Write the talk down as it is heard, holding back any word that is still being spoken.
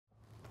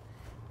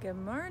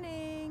Good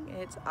morning.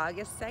 It's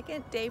August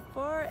 2nd, day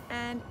 4,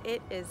 and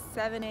it is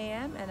 7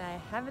 a.m. and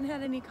I haven't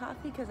had any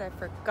coffee because I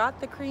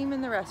forgot the cream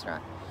in the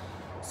restaurant.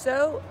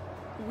 So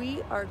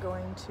we are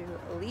going to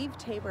leave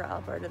Tabor,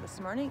 Alberta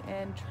this morning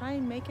and try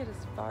and make it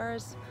as far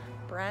as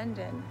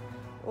Brandon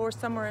or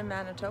somewhere in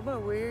Manitoba.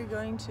 We're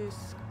going to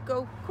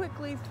go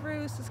quickly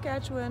through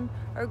Saskatchewan.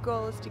 Our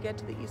goal is to get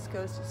to the East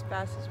Coast as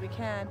fast as we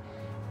can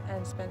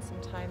and spend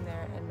some time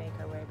there and make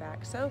our way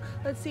back. So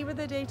let's see where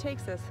the day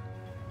takes us.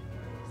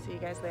 See you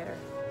guys later.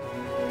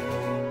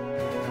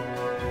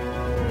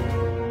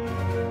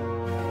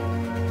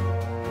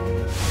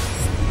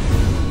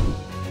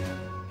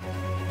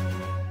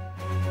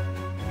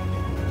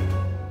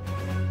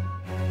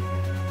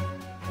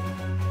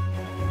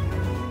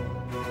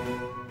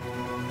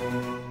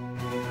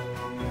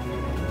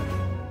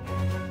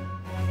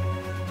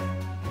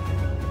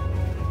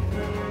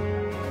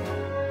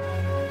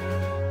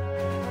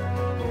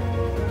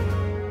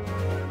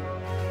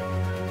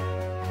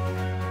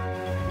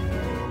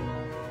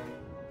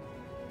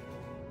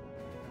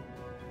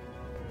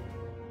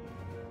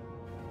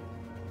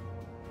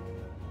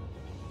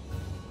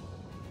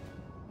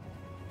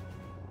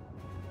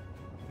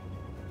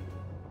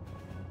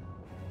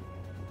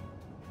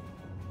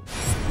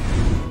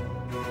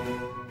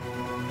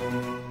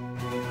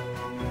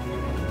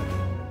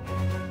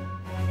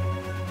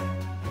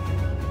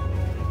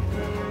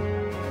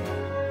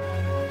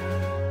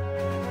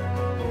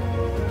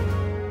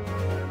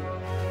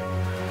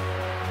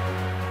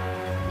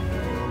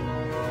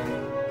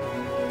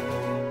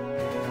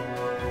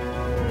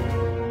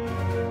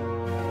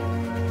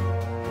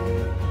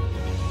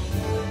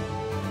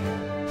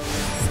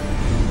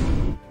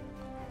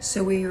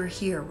 So we were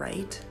here,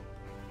 right?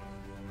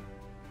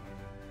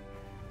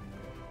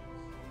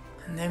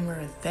 And then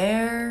we're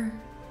there,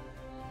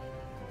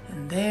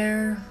 and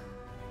there.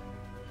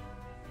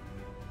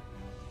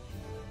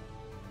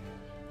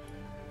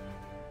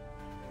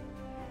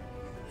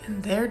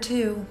 And there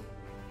too.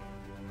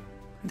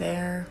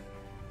 There.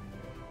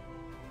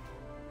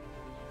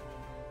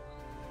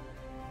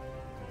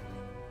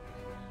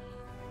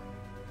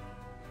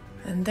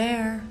 And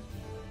there.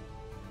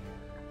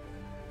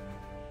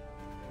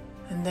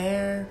 And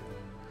there,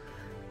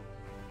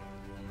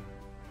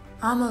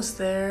 almost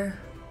there,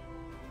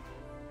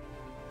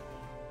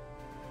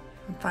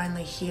 and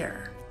finally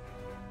here.